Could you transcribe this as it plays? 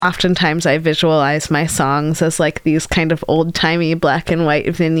Oftentimes I visualize my songs as like these kind of old-timey black and white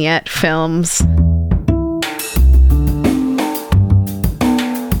vignette films.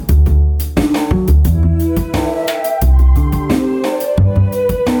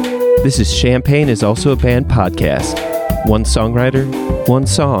 This is Champaign is Also a Band podcast. One songwriter, one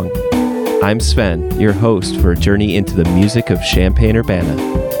song. I'm Sven, your host for a journey into the music of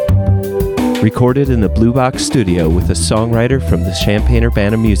Champaign-Urbana. Recorded in the Blue Box studio with a songwriter from the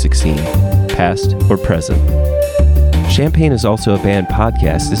Champaign-Urbana music scene, past or present. Champaign is Also a Band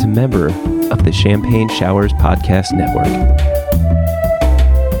podcast is a member of the Champaign Showers Podcast Network.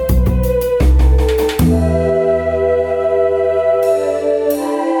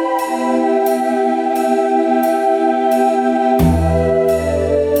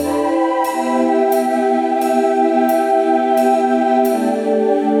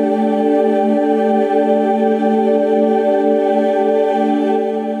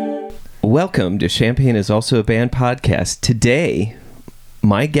 Welcome to Champaign is Also a Band podcast. Today,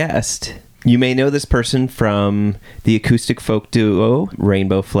 my guest, you may know this person from the acoustic folk duo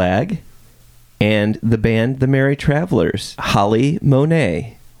Rainbow Flag and the band The Merry Travelers, Holly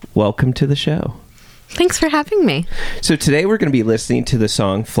Monet. Welcome to the show. Thanks for having me. So today we're going to be listening to the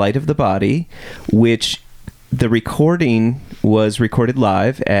song Flight of the Body, which the recording was recorded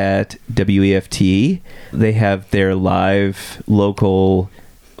live at WEFT. They have their live local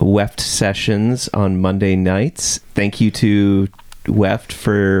WEFT sessions on Monday nights. Thank you to WEFT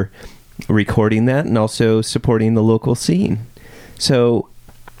for recording that and also supporting the local scene. So,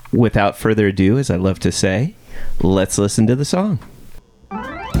 without further ado, as I love to say, let's listen to the song.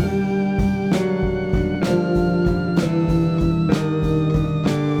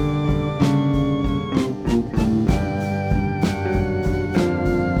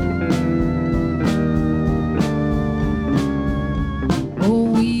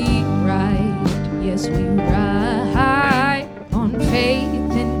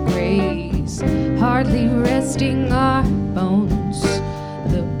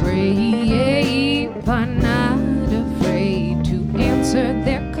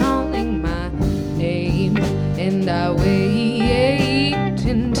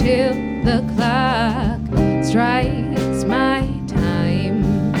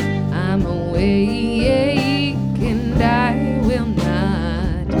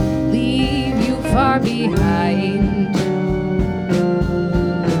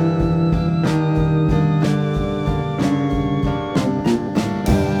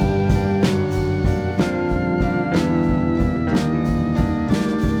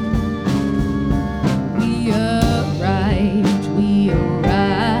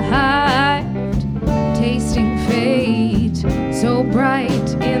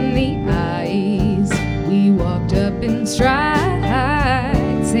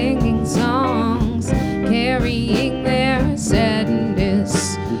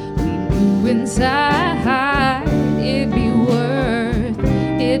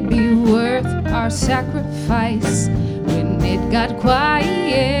 Sacrifice. When it got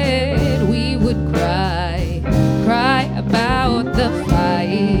quiet, we would cry about the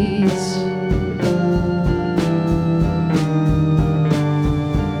fights.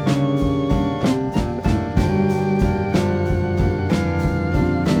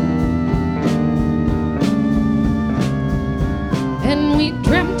 And we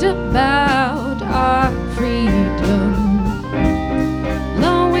dreamt about our freedom.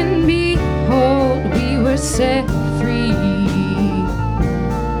 Set free.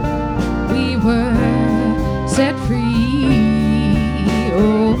 We were set free.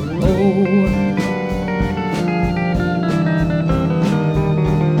 Oh, oh.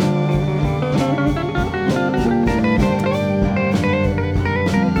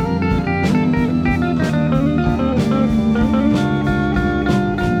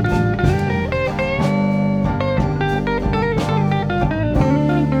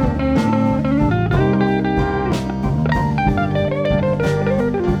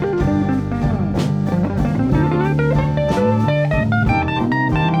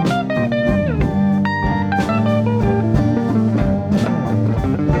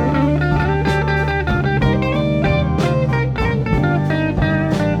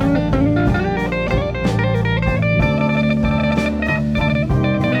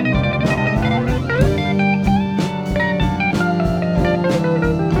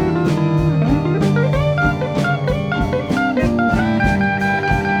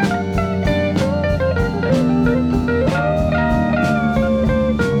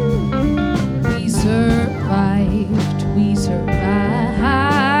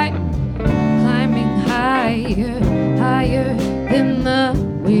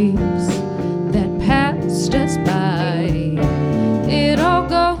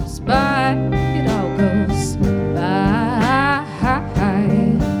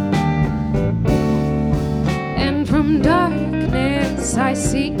 darkness I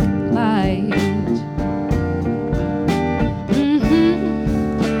seek light.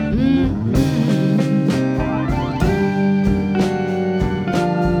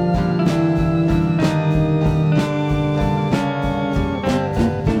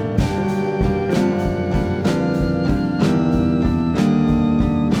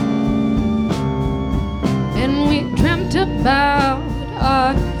 And we dreamt about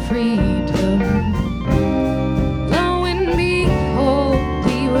our freedom. Lo and behold,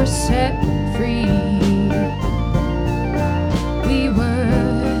 we were set free. We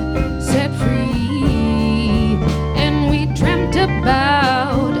were set free. And we dreamt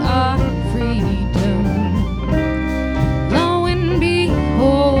about our freedom. Lo and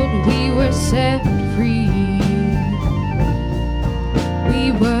behold, we were set free.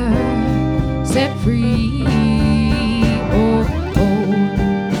 We were set free. Oh, oh.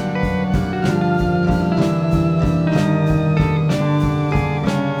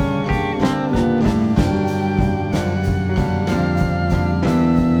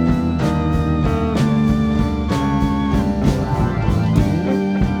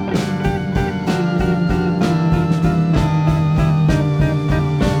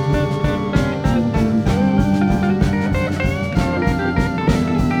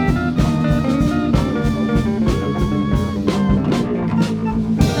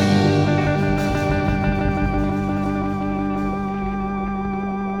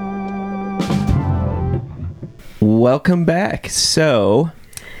 Welcome back. So,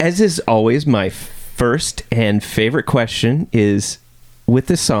 as is always, my first and favorite question is, with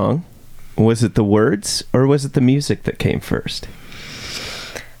the song, was it the words or was it the music that came first?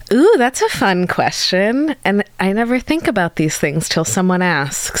 Ooh, that's a fun question. And I never think about these things till someone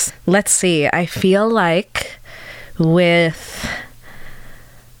asks. Let's see. I feel like with...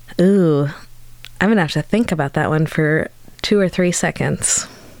 Ooh, I'm going to have to think about that one for 2 or 3 seconds.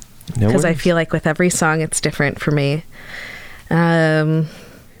 No Because I worries. feel like with every song, it's different for me.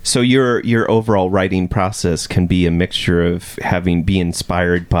 So your overall writing process can be a mixture of be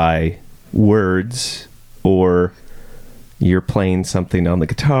inspired by words, or you're playing something on the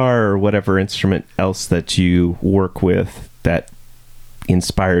guitar or whatever instrument else that you work with that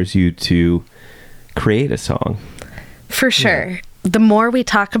inspires you to create a song. For sure. The more we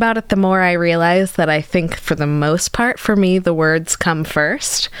talk about it, the more I realize that I think for the most part, for me, the words come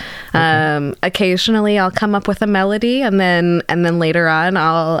first. Occasionally I'll come up with a melody and then later on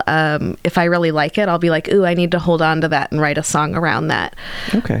I'll, if I really like it, I'll be like, ooh, I need to hold on to that and write a song around that.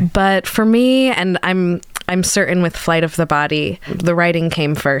 Okay. But for me, and I'm certain with Flight of the Body, the writing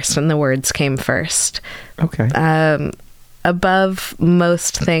came first and the words came first. Okay. Above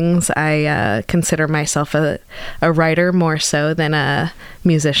most things, I consider myself a writer more so than a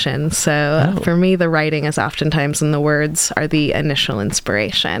musician. So for me, the writing is oftentimes, and the words are the initial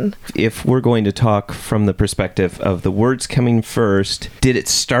inspiration. If we're going to talk from the perspective of the words coming first, did it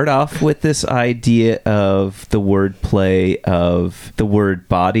start off with this idea of the wordplay of the word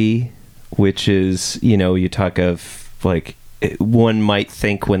body, which is, you talk of like, one might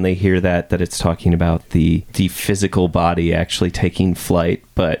think when they hear that it's talking about the physical body actually taking flight.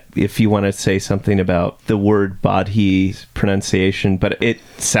 But if you want to say something about the word body pronunciation, but it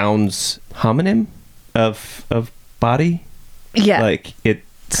sounds homonym of body. Yeah. Like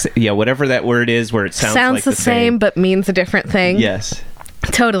whatever that word is, where it sounds like the same but means a different thing. Yes.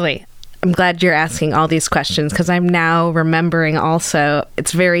 Totally. I'm glad you're asking all these questions because I'm now remembering also,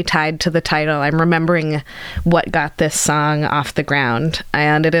 it's very tied to the title. I'm remembering what got this song off the ground.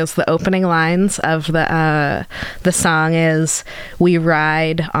 And it is the opening lines of the song is, "We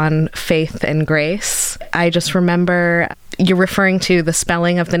ride on faith and grace." I just remember you're referring to the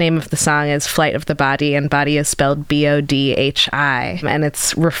spelling of the name of the song is Flight of the Body, and body is spelled Bodhi. And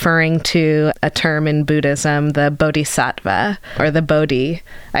it's referring to a term in Buddhism, the bodhisattva, or the bodhi,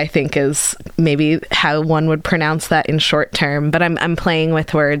 I think is maybe how one would pronounce that in short term. But I'm playing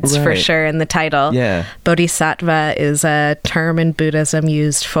with words for sure in the title. Yeah. Bodhisattva is a term in Buddhism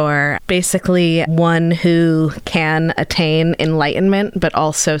used for basically one who can attain enlightenment, but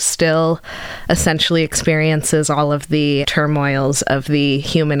also still essentially experiences all of the turmoils of the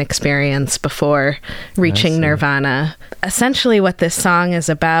human experience before reaching nirvana. Essentially what this song is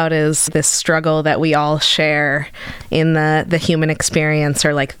about is this struggle that we all share in the human experience,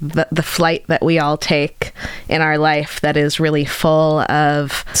 or like the flight that we all take in our life that is really full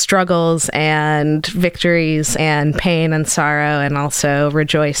of struggles and victories and pain and sorrow, and also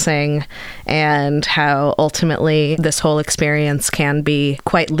rejoicing, and how ultimately this whole experience can be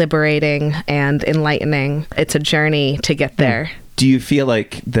quite liberating and enlightening. It's a journey to get there. Do you feel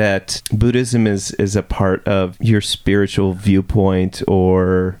like that Buddhism is a part of your spiritual viewpoint,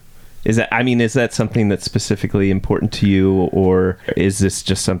 or is that something that's specifically important to you, or is this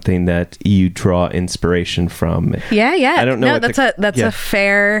just something that you draw inspiration from? Yeah. I don't know. No, that's a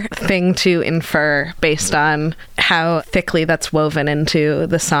fair thing to infer based on how thickly that's woven into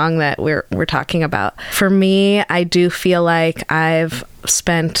the song that we're talking about. For me, I do feel like I've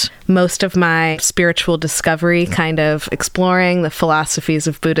spent most of my spiritual discovery kind of exploring the philosophies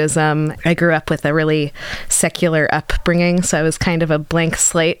of Buddhism. I grew up with a really secular upbringing, so I was kind of a blank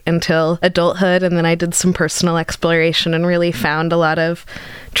slate until adulthood, and then I did some personal exploration and really found a lot of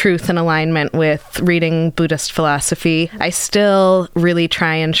truth and alignment with reading Buddhist philosophy. I still really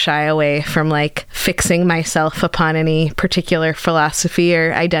try and shy away from like fixing myself upon any particular philosophy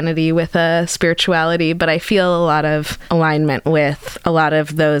or identity with a spirituality, but I feel a lot of alignment with a lot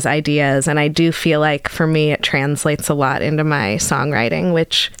of those ideas, and I do feel like for me it translates a lot into my songwriting,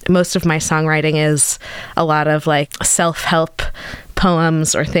 which most of my songwriting is a lot of like self-help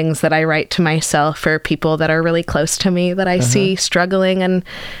poems or things that I write to myself or people that are really close to me that I see struggling, and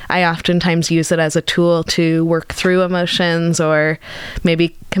I oftentimes use it as a tool to work through emotions or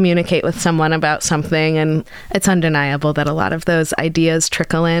maybe communicate with someone about something, and it's undeniable that a lot of those ideas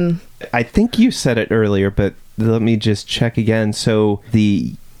trickle in. I think you said it earlier, but let me just check again. So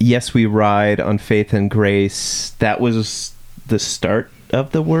the Yes We Ride on Faith and Grace, that was the start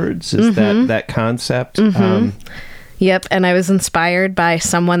of the words? Is that concept? Yep, and I was inspired by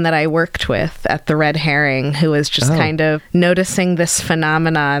someone that I worked with at the Red Herring who was just kind of noticing this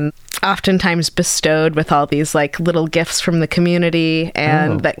phenomenon, oftentimes bestowed with all these like little gifts from the community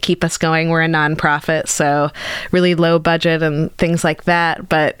and that keep us going. We're a nonprofit, so really low budget and things like that,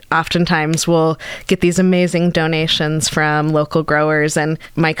 but oftentimes we'll get these amazing donations from local growers. And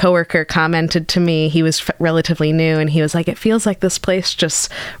my coworker commented to me, he was relatively new, and he was like, it feels like this place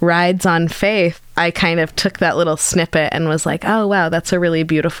just rides on faith. I kind of took that little snippet and was like, oh, wow, that's a really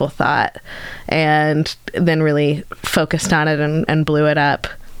beautiful thought. And then really focused on it and blew it up.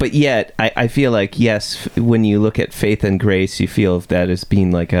 But yet, I feel like, yes, when you look at Faith and Grace, you feel of that as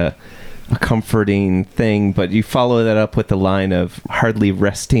being like a comforting thing, but you follow that up with the line of hardly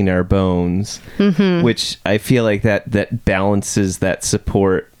resting our bones, which I feel like that balances that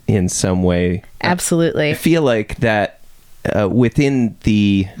support in some way. Absolutely. I feel like that within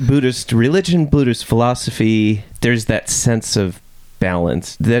the Buddhist religion, Buddhist philosophy, there's that sense of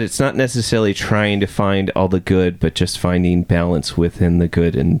balance, that it's not necessarily trying to find all the good, but just finding balance within the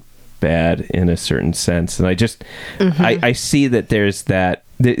good and bad in a certain sense. And I just, I see that there's that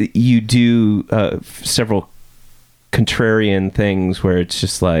you do several contrarian things where it's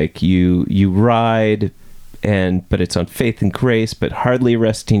just like you ride, but it's on faith and grace, but hardly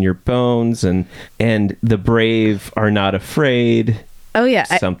resting your bones, and the brave are not afraid. Oh yeah,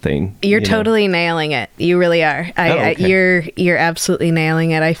 something. You're totally nailing it. You really are. Okay. You're absolutely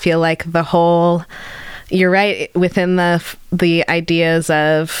nailing it. I feel like the whole. You're right within the ideas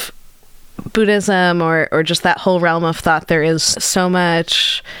of Buddhism or just that whole realm of thought. There is so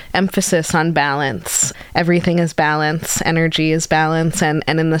much emphasis on balance. Everything is balance. Energy is balance. And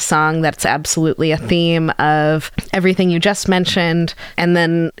in the song, that's absolutely a theme of everything you just mentioned. And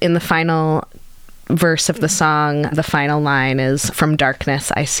then in the final verse of the song, the final line is, from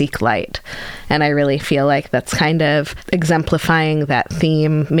darkness I seek light. And I really feel like that's kind of exemplifying that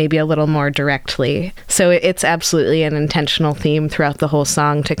theme maybe a little more directly. So it's absolutely an intentional theme throughout the whole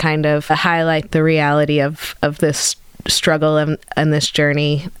song to kind of highlight the reality of this struggle and this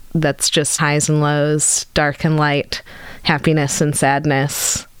journey that's just highs and lows, dark and light, happiness and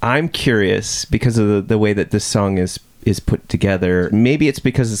sadness. I'm curious because of the way that this song is put together. Maybe it's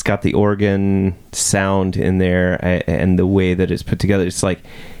because it's got the organ sound in there and the way that it's put together. It's like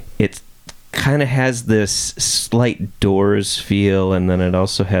it kind of has this slight Doors feel, and then it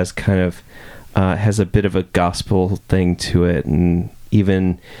also has kind of has a bit of a gospel thing to it, and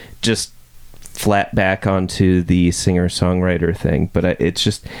even just flat back onto the singer-songwriter thing. But it's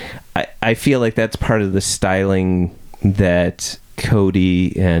just I feel like that's part of the styling that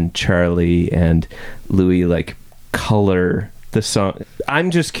Cody and Charlie and Louis like color the song. I'm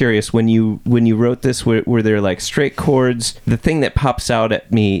just curious, when you wrote this, were there like straight chords? The thing that pops out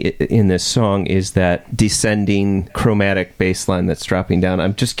at me in this song is that descending chromatic bass line that's dropping down.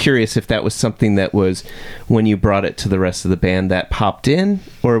 I'm just curious if that was something that was, when you brought it to the rest of the band, that popped in,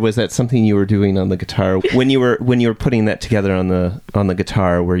 or was that something you were doing on the guitar when you were putting that together on the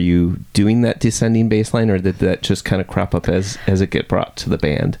guitar? Were you doing that descending bass line, or did that just kind of crop up as it get brought to the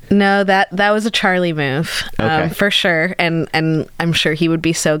band? No, that was a Charlie move, Okay. for sure, and I'm sure he would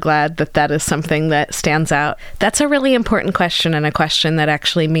be so glad that that is something that stands out. That's a really important question, and a question that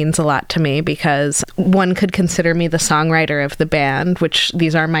actually means a lot to me, because one could consider me the songwriter of the band, which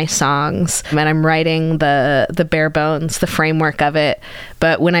these are my songs, and I'm writing the bare bones, the framework of it.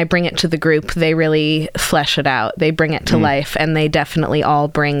 But when I bring it to the group, they really flesh it out. They bring it to life, and they definitely all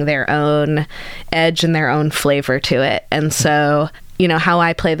bring their own edge and their own flavor to it. And so, you know, how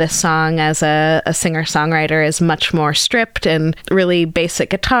I play this song as a singer-songwriter is much more stripped and really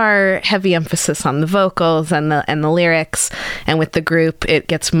basic guitar, heavy emphasis on the vocals and the lyrics. And with the group, it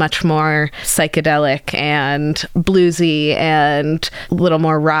gets much more psychedelic and bluesy and a little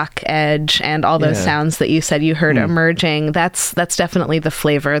more rock edge, and all those sounds that you said you heard emerging. That's definitely the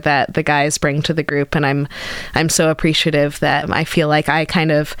flavor that the guys bring to the group, and I'm so appreciative that I feel like I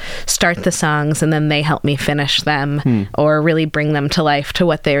kind of start the songs and then they help me finish them or really bring them to life to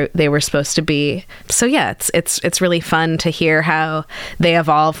what they were supposed to be. So yeah, it's really fun to hear how they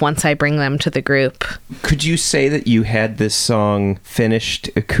evolve once I bring them to the group. Could you say that you had this song finished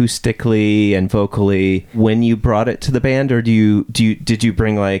acoustically and vocally when you brought it to the band, or did you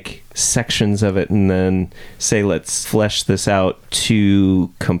bring like sections of it and then say, let's flesh this out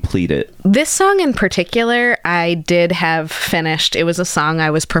to complete it? This song in particular, I did have finished. It was a song I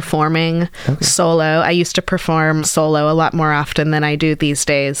was performing solo. I used to perform solo a lot more often than I do these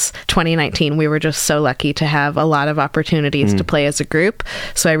days. 2019, we were just so lucky to have a lot of opportunities to play as a group.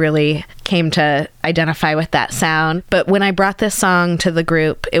 So I really came to identify with that sound. But when I brought this song to the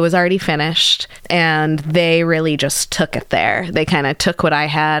group, it was already finished, and they really just took it there. They kind of took what I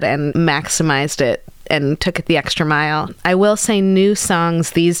had and maximized it and took it the extra mile. I will say new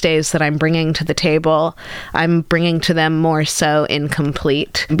songs these days that I'm bringing to the table, I'm bringing to them more so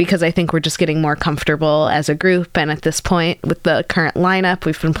incomplete, because I think we're just getting more comfortable as a group. And at this point, with the current lineup,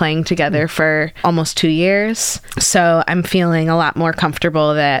 we've been playing together for almost 2 years. So I'm feeling a lot more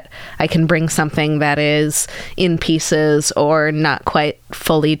comfortable that I can bring something that is in pieces or not quite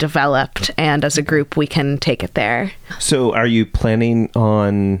fully developed, and as a group, we can take it there. So are you planning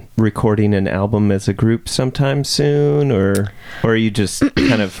on recording an album as a group sometime soon, or are you just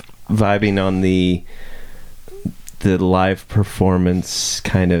kind of vibing on the live performance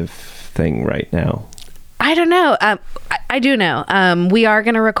kind of thing right now? I don't know. I do know. We are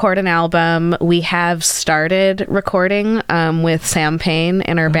going to record an album. We have started recording with Sam Payne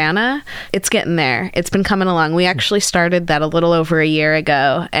in Urbana. It's getting there. It's been coming along. We actually started that a little over a year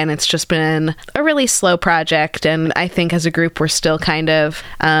ago, and it's just been a really slow project. And I think as a group, we're still kind of,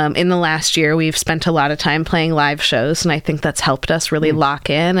 in the last year, we've spent a lot of time playing live shows, and I think that's helped us really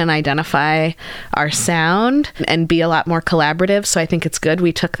lock in and identify our sound and be a lot more collaborative. So I think it's good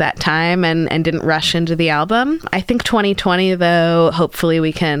we took that time and didn't rush into the album. I think 2020, though, hopefully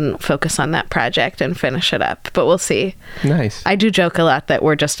we can focus on that project and finish it up, but we'll see. Nice. I do joke a lot that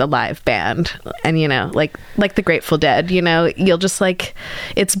we're just a live band, and you know, like the Grateful Dead, you know, you'll just like,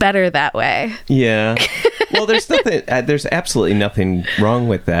 it's better that way. Yeah. Well, there's absolutely nothing wrong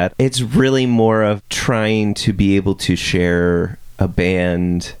with that. It's really more of trying to be able to share a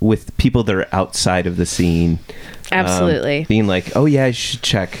band with people that are outside of the scene. Absolutely. Being like, oh yeah, I should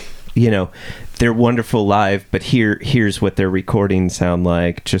check, you know, they're wonderful live, but here's what their recordings sound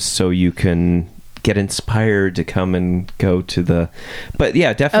like, just so you can get inspired to come and go to the... But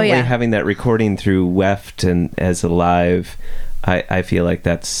yeah, definitely having that recording through Weft and as a live, I feel like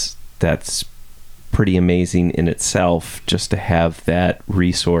that's pretty amazing in itself, just to have that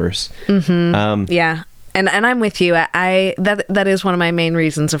resource. Mm-hmm. Yeah. And I'm with you. That is one of my main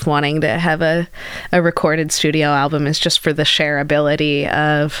reasons of wanting to have a recorded studio album, is just for the shareability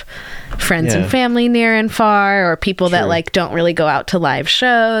of friends and family near and far, or people that like don't really go out to live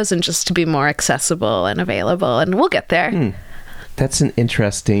shows, and just to be more accessible and available. And we'll get there. That's an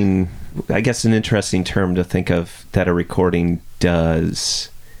interesting term to think of, that a recording does,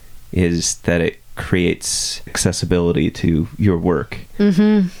 is that it creates accessibility to your work.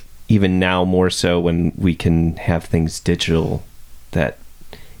 Mm-hmm. Even now more so when we can have things digital, that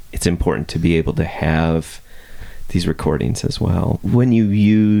it's important to be able to have these recordings as well. When you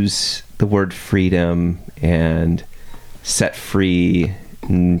use the word freedom and set free,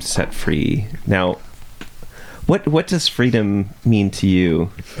 now what does freedom mean to you?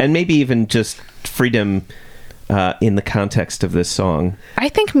 And maybe even just freedom in the context of this song. I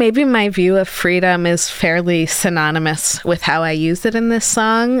think maybe my view of freedom is fairly synonymous with how I use it in this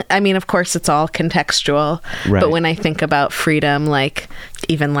song. I mean, of course, it's all contextual, but when I think about freedom, like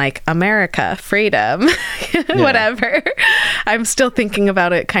even like America, freedom, whatever. I'm still thinking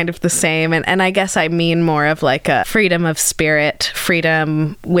about it kind of the same. And I guess I mean more of like a freedom of spirit,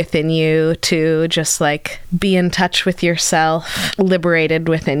 freedom within you to just like be in touch with yourself, liberated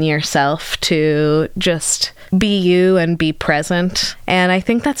within yourself to just be you and be present. And I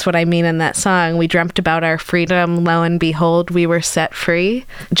think that's what I mean in that song. We dreamt about our freedom. Lo and behold, we were set free.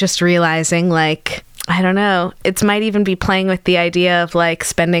 Just realizing like, I don't know, it might even be playing with the idea of like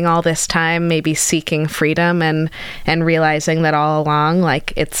spending all this time maybe seeking freedom and realizing that all along,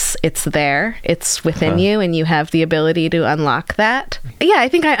 like it's there, it's within you, and you have the ability to unlock that. Yeah, I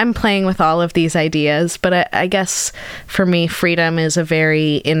think I'm playing with all of these ideas, but I guess for me, freedom is a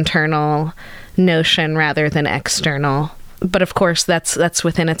very internal notion rather than external. But of course, that's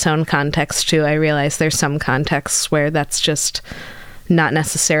within its own context too. I realize there's some contexts where that's just not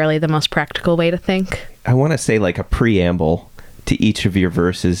necessarily the most practical way to think. I want to say like a preamble to each of your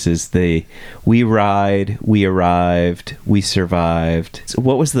verses is we ride, we arrived, we survived. So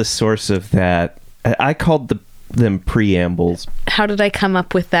what was the source of that? I called them preambles. How did I come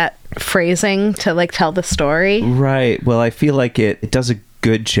up with that phrasing to like tell the story? Right. Well, I feel like it does a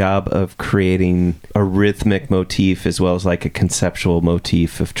good job of creating a rhythmic motif as well as like a conceptual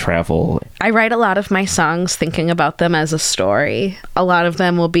motif of travel. I write a lot of my songs thinking about them as a story. A lot of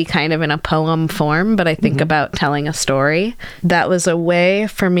them will be kind of in a poem form, but I think about telling a story. That was a way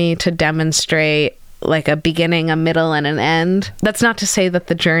for me to demonstrate like a beginning, a middle, and an end. That's not to say that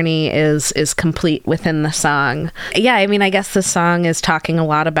the journey is complete within the song. Yeah, I mean, I guess the song is talking a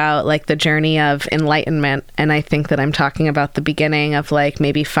lot about like the journey of enlightenment, and I think that I'm talking about the beginning of like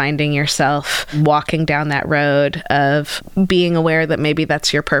maybe finding yourself walking down that road of being aware that maybe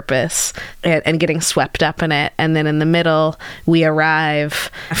that's your purpose and getting swept up in it. And then in the middle, we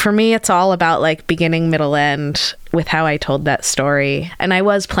arrive. For me, it's all about like beginning, middle, end with how I told that story. And I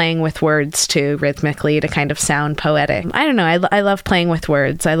was playing with words too, rhythmically, to kind of sound poetic. I don't know, I love playing with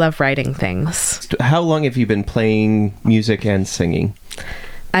words. I love writing things. How long have you been playing music and singing?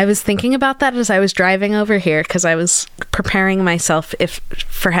 I was thinking about that as I was driving over here because I was preparing myself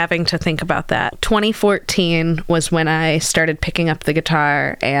for having to think about that. 2014 was when I started picking up the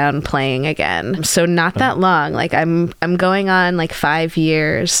guitar and playing again. So not that long. Like I'm going on like 5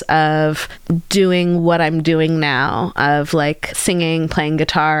 years of doing what I'm doing now, of like singing, playing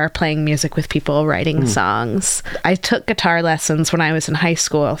guitar, playing music with people, writing songs. I took guitar lessons when I was in high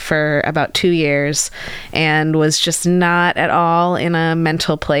school for about 2 years and was just not at all in a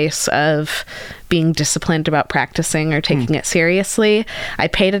mental place of being disciplined about practicing or taking it seriously. I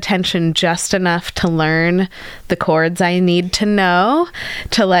paid attention just enough to learn the chords I need to know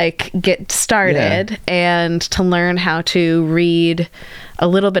to like get started and to learn how to read a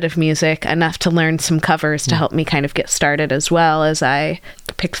little bit of music, enough to learn some covers to help me kind of get started as well as I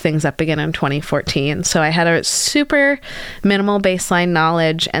picked things up again in 2014. So I had a super minimal baseline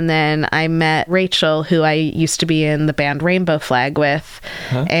knowledge, and then I met Rachel, who I used to be in the band Rainbow Flag with,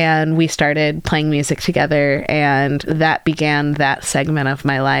 and we started playing music together, and that began that segment of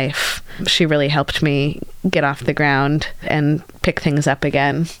my life. She really helped me get off the ground and pick things up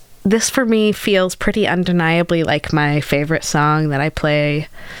again. This for me feels pretty undeniably like my favorite song that I play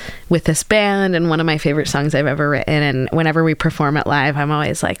with this band, and one of my favorite songs I've ever written. And whenever we perform it live, I'm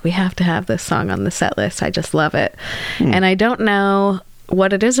always like, we have to have this song on the set list. I just love it. And I don't know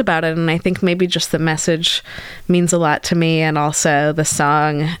what it is about it, and I think maybe just the message means a lot to me, and also the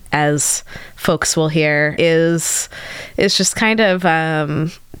song, as folks will hear, is just kind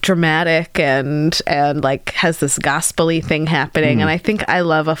of dramatic and like has this gospel-y thing happening. And I think I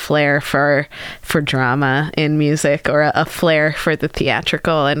love a flair for drama in music, or a flair for the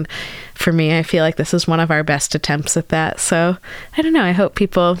theatrical, and for me, I feel like this is one of our best attempts at that. So I don't know, I hope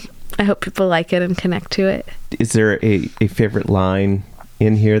people like it and connect to it. Is there a favorite line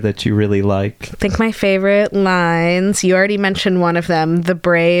in here that you really like? I think my favorite lines, you already mentioned one of them, "The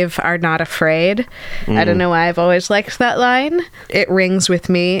brave are not afraid." I don't know why I've always liked that line. It rings with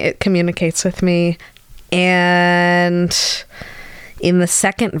me. It communicates with me. And in the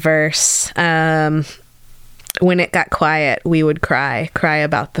second verse, when it got quiet, we would cry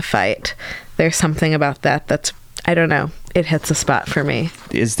about the fight. There's something about that that's, I don't know, it hits a spot for me.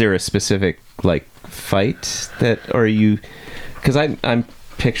 Is there a specific like fight that, or you... Because I'm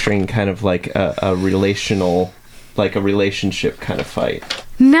picturing kind of like a relational, like a relationship kind of fight.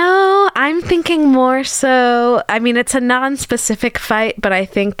 No, I'm thinking more so, I mean, it's a non-specific fight, but I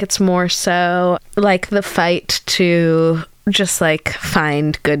think it's more so like the fight to just like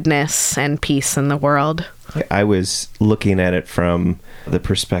find goodness and peace in the world. I was looking at it from the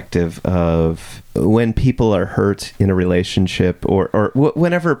perspective of when people are hurt in a relationship or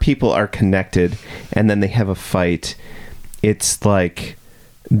whenever people are connected and then they have a fight, it's like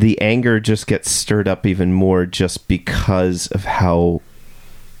the anger just gets stirred up even more just because of how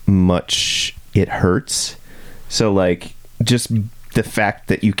much it hurts. So like just the fact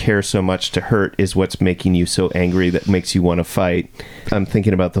that you care so much to hurt is what's making you so angry that makes you want to fight. I'm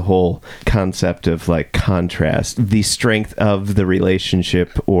thinking about the whole concept of like contrast. The strength of the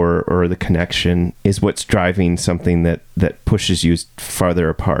relationship or the connection is what's driving something that pushes you farther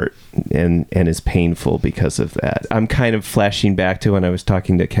apart and is painful because of that. I'm kind of flashing back to when I was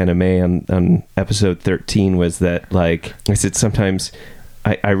talking to Kenna May on episode 13 was that like I said, sometimes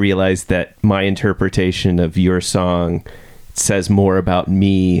I realized that my interpretation of your song says more about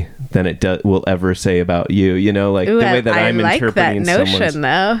me than it will ever say about you, you know, like the way that I'm interpreting that notion,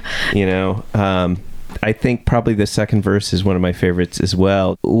 though. You know, I think probably the second verse is one of my favorites as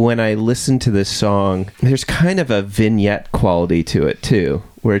well. When I listen to this song, there's kind of a vignette quality to it too,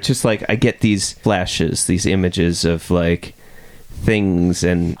 where it's just like I get these flashes, these images of like things,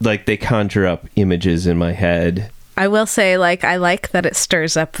 and like they conjure up images in my head. I will say, like, I like that it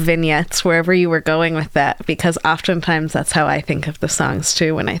stirs up vignettes wherever you were going with that, because oftentimes that's how I think of the songs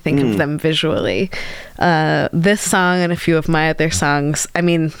too when I think of them visually. This song and a few of my other songs, I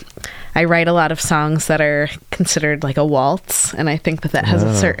mean, I write a lot of songs that are considered like a waltz, and I think that has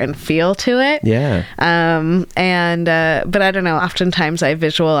a certain feel to it. Yeah. But I don't know, oftentimes I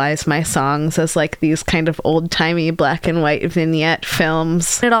visualize my songs as like these kind of old-timey black and white vignette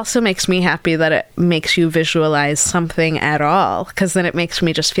films. It also makes me happy that it makes you visualize something at all, because then it makes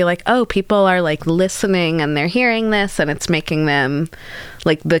me just feel like, oh, people are like listening and they're hearing this, and it's making them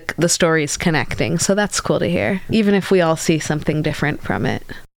like the story's connecting. So that's cool to hear, even if we all see something different from it.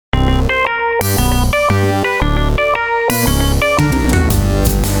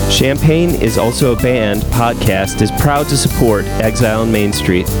 Champaign is Also a Band podcast is proud to support Exile on Main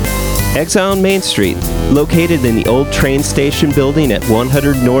Street. Exile on Main Street, located in the old train station building at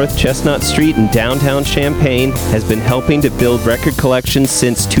 100 North Chestnut Street in downtown Champaign, has been helping to build record collections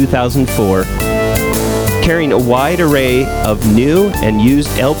since 2004. Carrying a wide array of new and used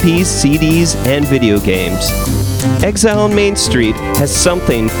LPs, CDs, and video games. Exile on Main Street has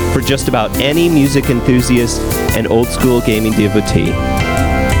something for just about any music enthusiast and old-school gaming devotee.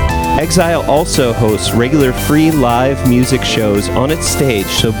 Exile also hosts regular free live music shows on its stage,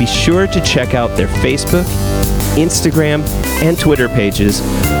 so be sure to check out their Facebook, Instagram, and Twitter pages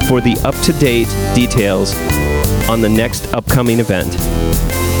for the up-to-date details on the next upcoming event.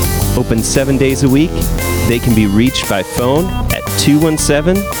 Open 7 days a week, they can be reached by phone at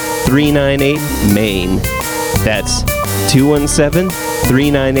 217-398-MAIN. That's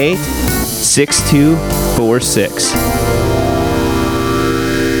 217-398-6246.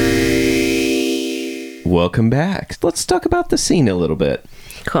 Welcome back. Let's talk about the scene a little bit.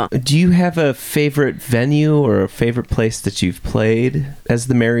 Cool. Do you have a favorite venue or a favorite place that you've played as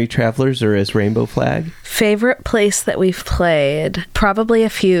the Merry Travelers or as Rainbow Flag? Favorite place that we've played? Probably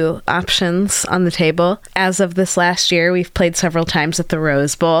a few options on the table. As of this last year, we've played several times at the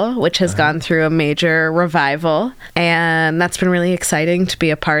Rose Bowl, which has gone through a major revival. And that's been really exciting to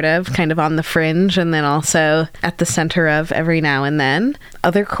be a part of, kind of on the fringe and then also at the center of every now and then.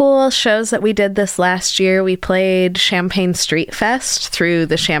 Other cool shows that we did this last year, we played Champaign Street Fest through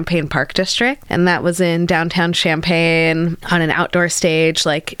the Champaign Park District, and that was in downtown Champaign on an outdoor stage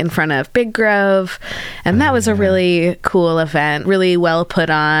like in front of Big Grove, and that was a really cool event, really well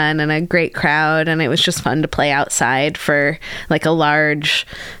put on and a great crowd, and it was just fun to play outside for like a large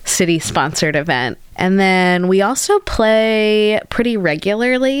city sponsored event. And then we also play pretty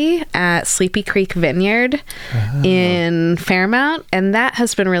regularly at Sleepy Creek Vineyard in Fairmount. And that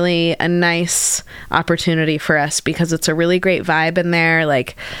has been really a nice opportunity for us because it's a really great vibe in there.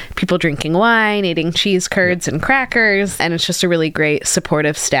 Like people drinking wine, eating cheese curds and crackers. And it's just a really great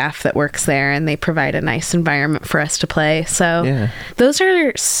supportive staff that works there. And they provide a nice environment for us to play. So those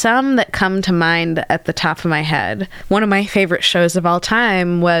are some that come to mind at the top of my head. One of my favorite shows of all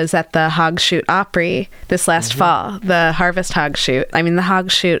time was at the Hog Shoot Opry this last fall, the Harvest Hog Shoot. I mean, the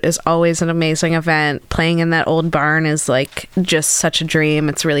Hog Shoot is always an amazing event. Playing in that old barn is like just such a dream.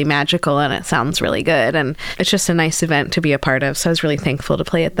 It's really magical and it sounds really good. And it's just a nice event to be a part of. So I was really thankful to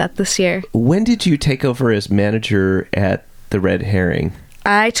play at that this year. When did you take over as manager at the Red Herring?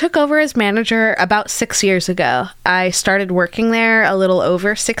 I took over as manager about 6 years ago. I started working there a little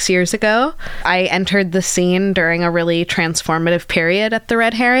over 6 years ago. I entered the scene during a really transformative period at the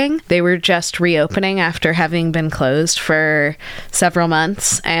Red Herring. They were just reopening after having been closed for several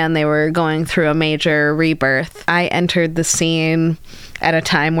months, and they were going through a major rebirth. I entered the scene at a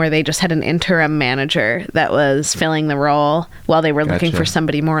time where they just had an interim manager that was filling the role while they were looking for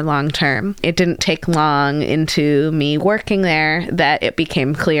somebody more long-term. It didn't take long into me working there that it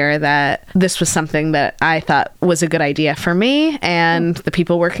became clear that this was something that I thought was a good idea for me, and the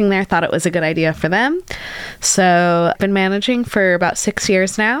people working there thought it was a good idea for them. So I've been managing for about 6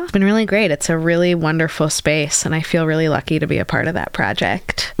 years now. It's been really great. It's a really wonderful space, and I feel really lucky to be a part of that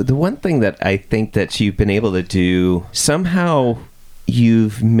project. The one thing that I think that you've been able to do, somehow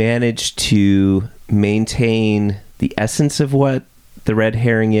you've managed to maintain the essence of what the Red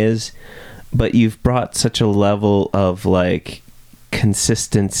Herring is, but you've brought such a level of like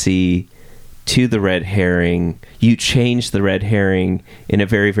consistency to the Red Herring. You changed the Red Herring in a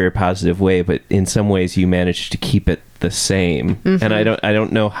very, very positive way, but in some ways you managed to keep it the same. Mm-hmm. And I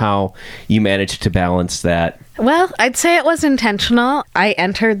don't know how you managed to balance that. Well, I'd say it was intentional. I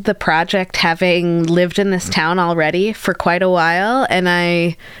entered the project having lived in this town already for quite a while, and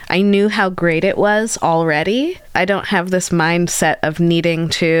I knew how great it was already. I don't have this mindset of needing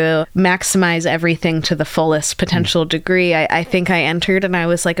to maximize everything to the fullest potential degree. I think I entered and I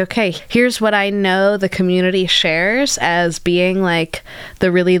was like, okay, here's what I know the community shares as being like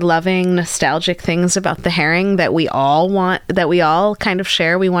the really loving, nostalgic things about the herring that we all want, that we all kind of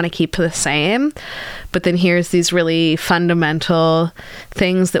share. We want to keep the same. But then here's these really fundamental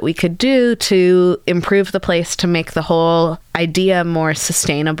things that we could do to improve the place, to make the whole idea more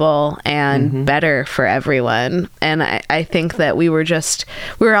sustainable and better for everyone. And I think that we were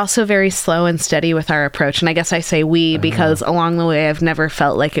also very slow and steady with our approach. And I guess I say we because along the way, I've never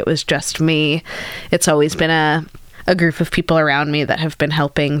felt like it was just me. It's always been a group of people around me that have been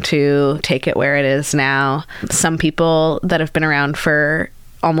helping to take it where it is now. Some people that have been around for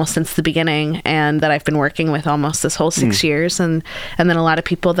almost since the beginning and that I've been working with almost this whole 6 years, and then a lot of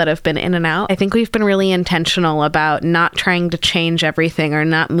people that have been in and out. I think we've been really intentional about not trying to change everything or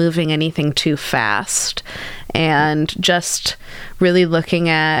not moving anything too fast, and just really looking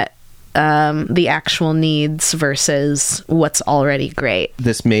at the actual needs versus what's already great.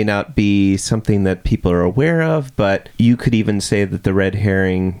 This may not be something that people are aware of, but you could even say that the Red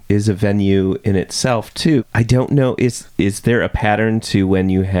Herring is a venue in itself too. I don't know, is there a pattern to when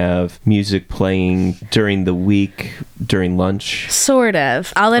you have music playing during the week, during lunch? Sort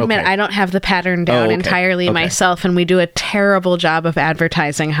of. I'll admit I don't have the pattern down entirely myself, and we do a terrible job of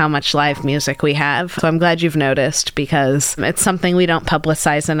advertising how much live music we have. So I'm glad you've noticed, because it's something we don't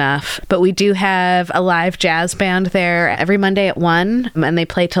publicize enough. But we do have a live jazz band there every Monday at 1, and they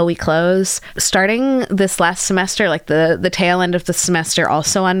play till we close. Starting this last semester, like the tail end of the semester,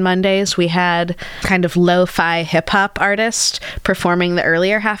 also on Mondays, we had kind of lo-fi hip-hop artist performing the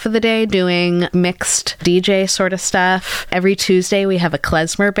earlier half of the day, doing mixed DJ sort of stuff. Every Tuesday, we have a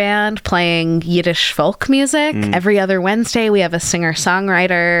klezmer band playing Yiddish folk music. Every other Wednesday, we have a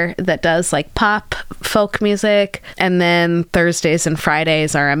singer-songwriter that does like pop folk music. And then Thursdays and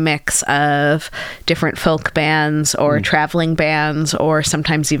Fridays are a mix of different folk bands or traveling bands, or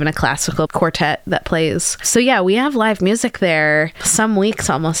sometimes even a classical quartet that plays. So yeah, we have live music there some weeks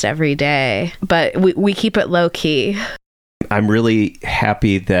almost every day, but we keep it low key. I'm really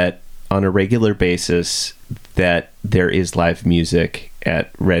happy that on a regular basis that there is live music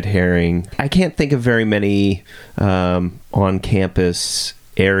at Red Herring. I can't think of very many on-campus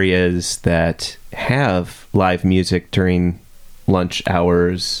areas that have live music during lunch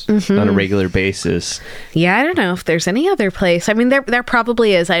hours on a regular basis. Yeah, I don't know if there's any other place. I mean, there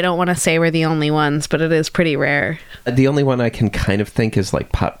probably is. I don't want to say we're the only ones, but it is pretty rare. The only one I can kind of think is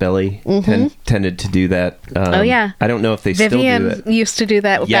like Potbelly tended to do that. Oh, yeah. I don't know if they Vivian still do that. used to do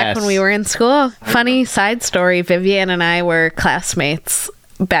that back when we were in school. Funny side story, Vivian and I were classmates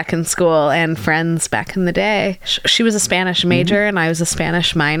back in school and friends back in the day. She was a Spanish major and I was a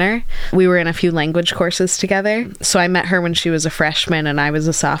Spanish minor. We were in a few language courses together. So I met her when she was a freshman and I was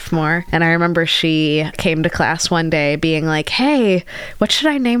a sophomore. And I remember she came to class one day being like, hey, what should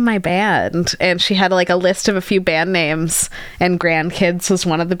I name my band? And she had like a list of a few band names, and Grandkids was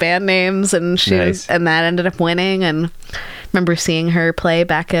one of the band names, and and that ended up winning. And remember seeing her play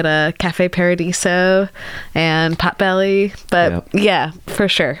back at a Cafe Paradiso and Potbelly. But yeah, for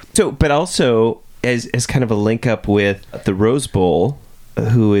sure. So, but also as kind of a link up with the Rose Bowl,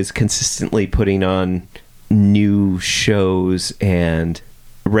 who is consistently putting on new shows, and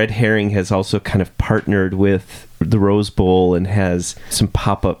Red Herring has also kind of partnered with the Rose Bowl and has some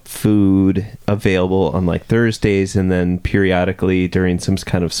pop-up food available on like Thursdays and then periodically during some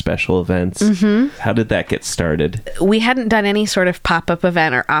kind of special events. How did that get started? We hadn't done any sort of pop-up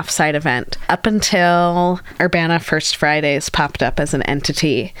event or off-site event up until Urbana First Fridays popped up as an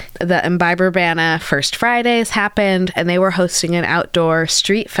entity. The Imbibe Urbana First Fridays happened, and they were hosting an outdoor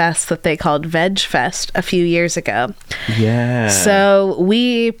street fest that they called Veg Fest a few years ago. Yeah. So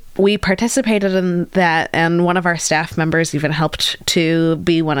we participated in that, and one of our staff members even helped to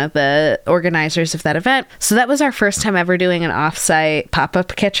be one of the organizers of that event. So that was our first time ever doing an off-site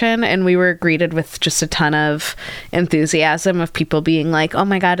pop-up kitchen, and we were greeted with just a ton of enthusiasm of people being like, oh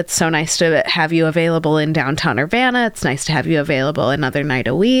my God, it's so nice to have you available in downtown Urbana. It's nice to have you available another night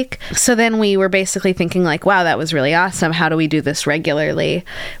a week. So then we were basically thinking like, wow, that was really awesome. How do we do this regularly?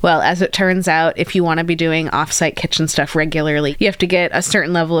 Well, as it turns out, if you want to be doing off-site kitchen stuff regularly, you have to get a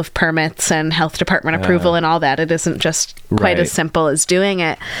certain level of permits and health department approval and all that. It isn't just quite as simple as doing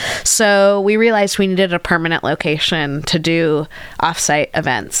it. So we realized we needed a permanent location to do off-site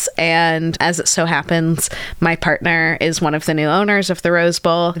events. And as it so happens, my partner is one of the new owners of the Rose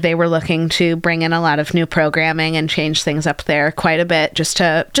Bowl. They were looking to bring in a lot of new programming and change things up there quite a bit just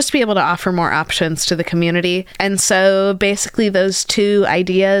to be able to offer more options to the community. And so basically those two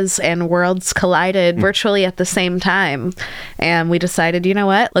ideas and worlds collided virtually at the same time. And we decided, you know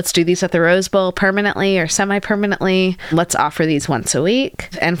what? Let's do these at the Rose Bowl permanently or semi-permanently. Let's offer these once a week.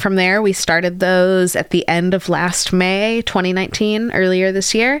 And from there, we started those at the end of last May, 2019, earlier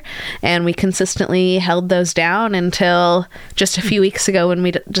this year. And we consistently held those down until just a few weeks ago when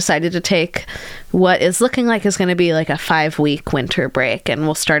we decided to take what is looking like is going to be like a 5-week winter break. And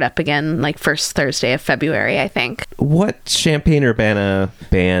we'll start up again like first Thursday of February, I think. What Champaign-Urbana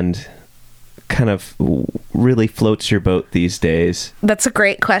band kind of really floats your boat these days? That's a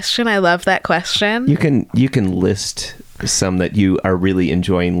great question. I love that question. You can list some that you are really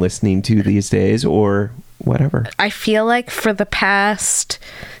enjoying listening to these days or whatever. I feel like for the past,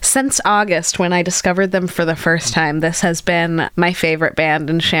 since August when I discovered them for the first time, this has been my favorite band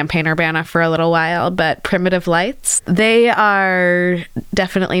in Champaign-Urbana for a little while, but Primitive Lights, they are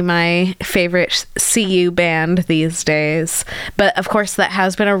definitely my favorite CU band these days. But of course that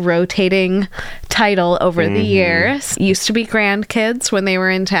has been a rotating title over the years. Used to be Grandkids when they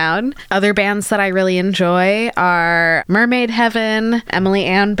were in town. Other bands that I really enjoy are Mermaid Heaven, Emily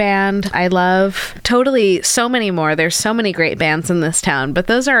Ann Band, I love. Totally, so many more. There's so many great bands in this town, but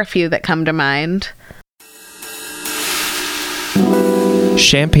those are a few that come to mind.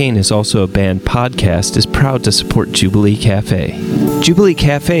 Champaign is Also a Band podcast is proud to support Jubilee Cafe. Jubilee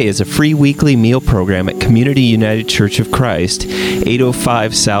Cafe is a free weekly meal program at Community United Church of Christ,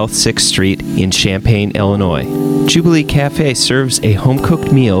 805 South 6th Street in Champaign, Illinois. Jubilee Cafe serves a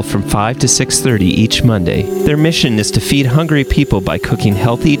home-cooked meal from 5 to 6:30 each Monday. Their mission is to feed hungry people by cooking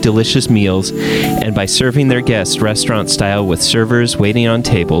healthy, delicious meals and by serving their guests restaurant-style with servers waiting on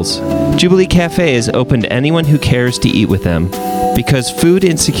tables. Jubilee Cafe is open to anyone who cares to eat with them. Because food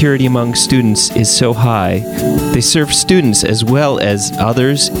insecurity among students is so high, they serve students as well as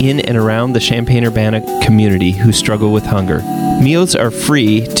others in and around the Champaign-Urbana community who struggle with hunger. Meals are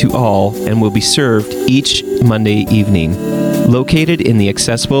free to all and will be served each Monday evening. Located in the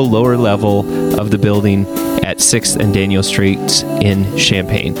accessible lower level of the building at 6th and Daniel Streets in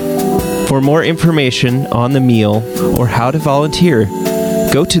Champaign. For more information on the meal or how to volunteer,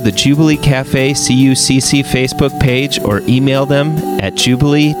 go to the Jubilee Cafe CUCC Facebook page or email them at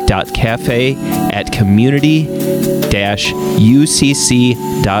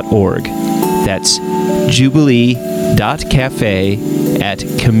jubilee.cafe@community-ucc.org. That's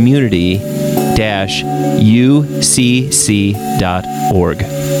jubilee.cafe@community-ucc.org.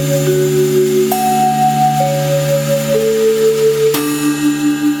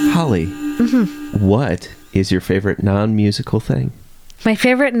 Holly, what is your favorite non-musical thing? My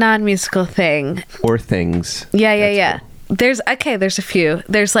favorite non-musical thing. Or things. Yeah. Cool. There's a few.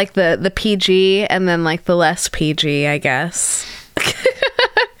 There's like the PG and then like the less PG, I guess.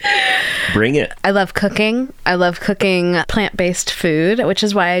 Bring it. I love cooking. I love cooking plant-based food, which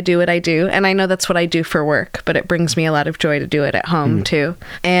is why I do what I do. And I know that's what I do for work, but it brings me a lot of joy to do it at home too.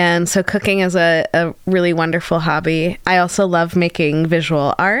 And so cooking is a really wonderful hobby. I also love making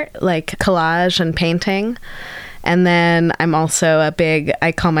visual art, like collage and painting. And then I'm also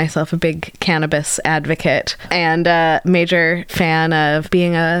I call myself a big cannabis advocate and a major fan of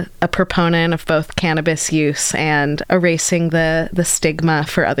being a proponent of both cannabis use and erasing the stigma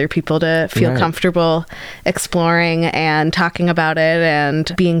for other people to feel comfortable exploring and talking about it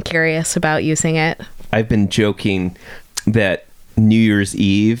and being curious about using it. I've been joking that New Year's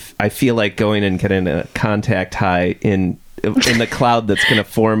Eve, I feel like going and getting a contact high in the cloud that's going to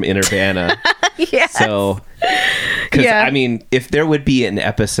form in Urbana. Yes. So, because I mean, if there would be an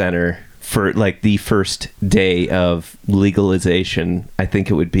epicenter for like the first day of legalization, I think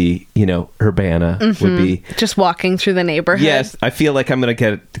it would be, Urbana would be just walking through the neighborhood. Yes, I feel like I'm gonna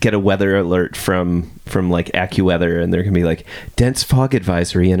get a weather alert from like AccuWeather, and they're gonna be like dense fog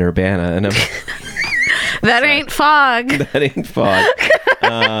advisory in Urbana, and I'm that ain't fog. That ain't fog.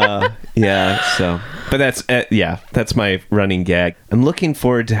 So, but that's my running gag. I'm looking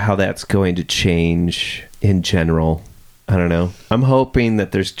forward to how that's going to change in general. I don't know. I'm hoping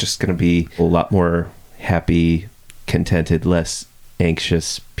that there's just going to be a lot more happy, contented, less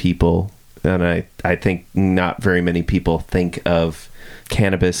anxious people. And I think not very many people think of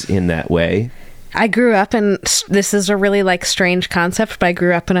cannabis in that way. I grew up in, this is a really strange concept, but I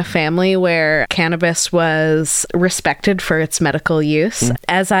grew up in a family where cannabis was respected for its medical use.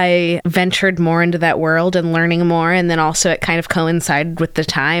 As I ventured more into that world and learning more, and then also it kind of coincided with the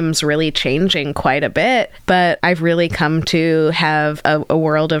times really changing quite a bit, but I've really come to have a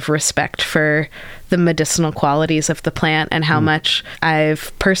world of respect for the medicinal qualities of the plant and how much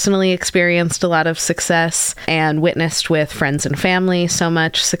I've personally experienced a lot of success and witnessed with friends and family so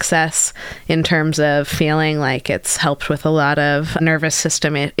much success in terms of feeling like it's helped with a lot of nervous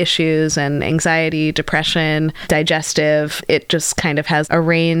system issues and anxiety, depression, digestive. It just kind of has a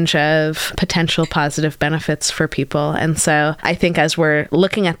range of potential positive benefits for people. And so I think as we're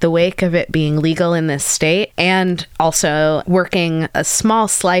looking at the wake of it being legal in this state and also working a small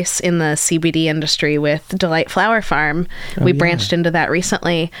slice in the CBD industry with Delight Flower Farm. We branched into that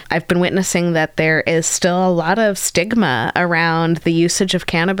recently. I've been witnessing that there is still a lot of stigma around the usage of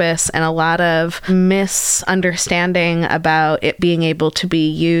cannabis and a lot of misunderstanding about it being able to be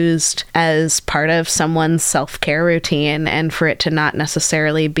used as part of someone's self-care routine and for it to not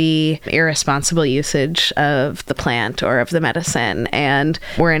necessarily be irresponsible usage of the plant or of the medicine. And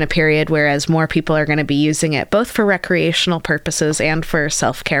we're in a period where as more people are going to be using it both for recreational purposes and for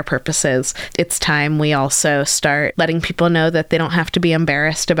self-care purposes, it's time we also start letting people know that they don't have to be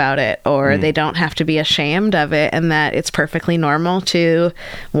embarrassed about it or they don't have to be ashamed of it, and that it's perfectly normal to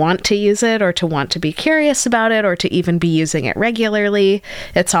want to use it or to want to be curious about it or to even be using it regularly.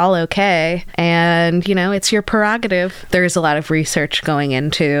 It's all okay. And, it's your prerogative. There's a lot of research going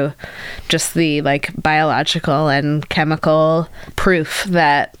into just the biological and chemical proof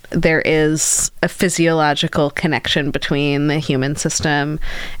that there is a physiological connection between the human system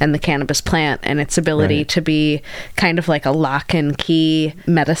and the cannabis plant and its ability to be kind of like a lock and key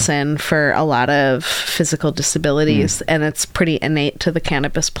medicine for a lot of physical disabilities. And it's pretty innate to the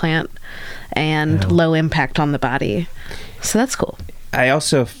cannabis plant and low impact on the body. So that's cool. I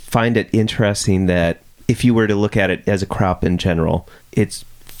also find it interesting that if you were to look at it as a crop in general, it's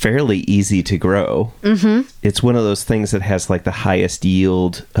fairly easy to grow. It's one of those things that has the highest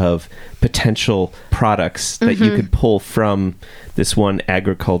yield of potential products that you could pull from this one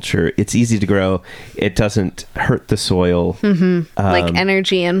agriculture. It's easy to grow. It doesn't hurt the soil.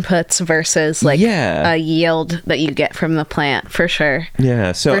 Energy inputs versus a yield that you get from the plant, for sure.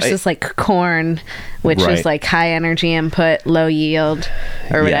 Yeah. So versus corn, which is high energy input, low yield,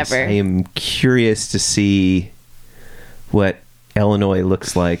 or whatever. I am curious to see what Illinois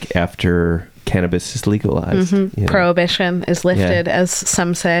looks like after cannabis is legalized. Prohibition is lifted, as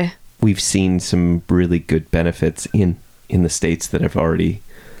some say. We've seen some really good benefits in the states that have already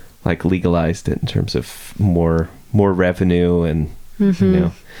legalized it in terms of more revenue and I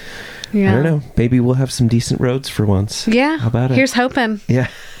don't know, maybe we'll have some decent roads for once. Yeah. How about it? Here's hoping. Yeah.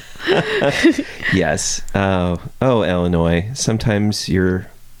 Yes. Illinois, sometimes you're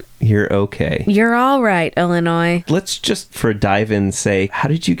okay. You're all right, Illinois. Let's just, for a dive in, say, how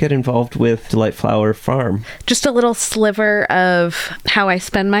did you get involved with Delight Flower Farm? Just a little sliver of how I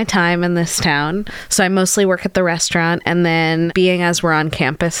spend my time in this town. So I mostly work at the restaurant, and then being as we're on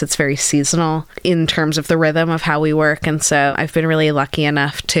campus, it's very seasonal in terms of the rhythm of how we work. And so I've been really lucky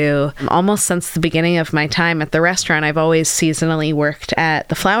enough to, almost since the beginning of my time at the restaurant, I've always seasonally worked at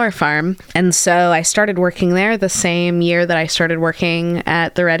the flower farm. And so I started working there the same year that I started working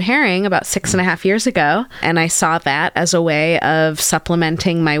at the Red Herring about 6.5 years ago. And I saw that as a way of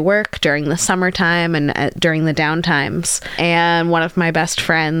supplementing my work during the summertime and during the downtimes. And one of my best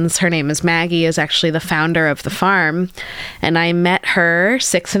friends, her name is Maggie, is actually the founder of the farm. And I met her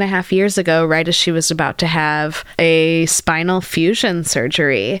 6.5 years ago, right as she was about to have a spinal fusion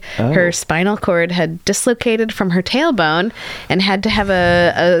surgery. Her spinal cord had dislocated from her tailbone and had to have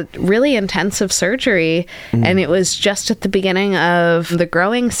a really intensive surgery. And it was just at the beginning of the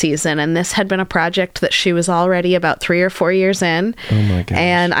growing season, and this had been a project that she was already about 3 or 4 years in. Oh my gosh.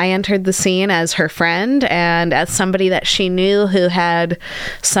 And I entered the scene as her friend and as somebody that she knew who had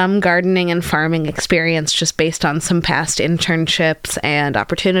some gardening and farming experience just based on some past internships and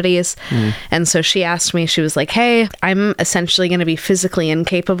opportunities. And so she asked me, she was like, hey, I'm essentially going to be physically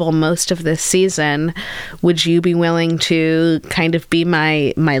incapable most of this season. Would you be willing to kind of be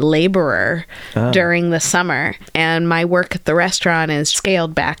my laborer during the summer? And my work at the restaurant is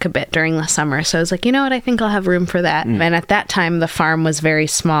scaled back a bit during the summer. So I was like, you know what? I think I'll have room for that. And at that time, the farm was very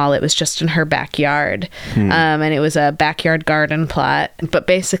small. It was just in her backyard. And it was a backyard garden plot. But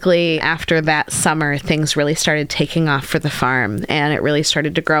basically, after that summer, things really started taking off for the farm, and it really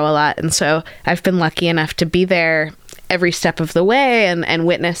started to grow a lot. And so I've been lucky enough to be there every step of the way and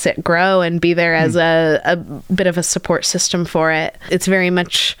witness it grow and be there as a bit of a support system for it. It's very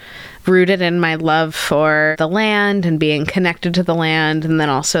much rooted in my love for the land and being connected to the land, and then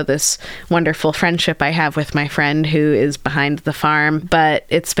also this wonderful friendship I have with my friend who is behind the farm. But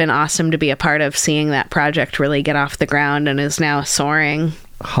it's been awesome to be a part of seeing that project really get off the ground and is now soaring.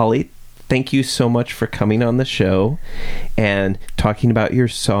 Holly, thank you so much for coming on the show and talking about your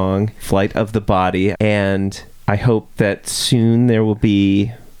song, Flight of the Body. And I hope that soon there will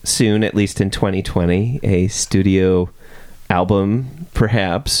be, at least in 2020, a studio album,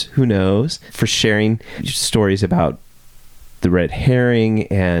 perhaps, who knows, for sharing stories about the Red Herring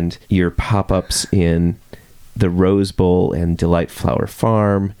and your pop-ups in the Rose Bowl and Delight Flower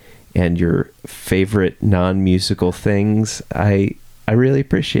Farm and your favorite non-musical things. I really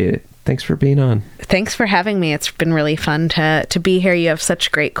appreciate it. Thanks for being on. Thanks for having me. It's been really fun to be here. You have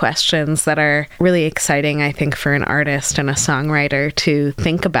such great questions that are really exciting, I think, for an artist and a songwriter to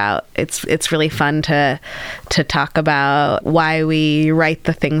think about. It's really fun to talk about why we write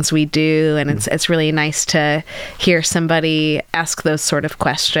the things we do, and it's really nice to hear somebody ask those sort of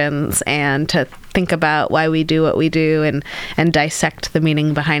questions and to think about why we do what we do and dissect the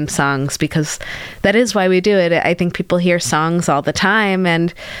meaning behind songs, because that is why we do it. I think people hear songs all the time,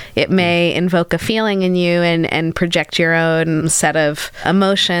 and it may invoke a feeling in you and project your own set of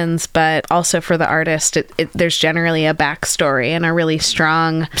emotions, but also for the artist, there's generally a backstory and a really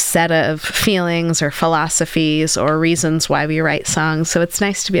strong set of feelings or philosophies or reasons why we write songs. So it's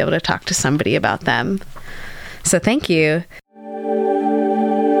nice to be able to talk to somebody about them. So thank you.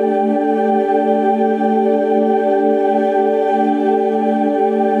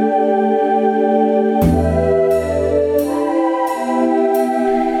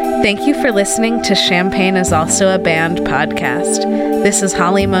 Thank you for listening to Champagne is Also a Band podcast. This is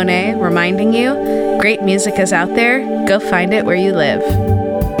Holly Monet reminding you, great music is out there. Go find it where you live.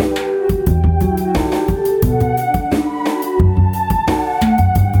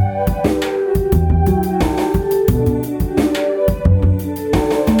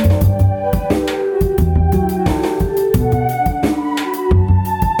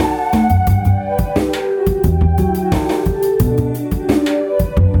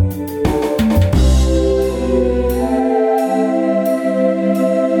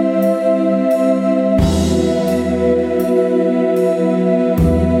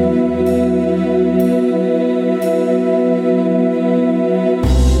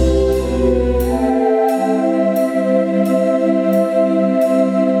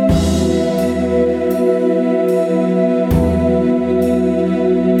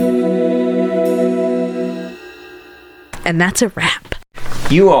 And that's a wrap.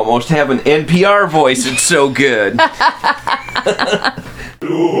 You almost have an NPR voice. It's so good.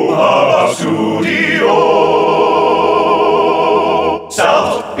 Studio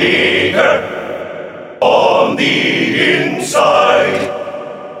Saltpeter on the inside.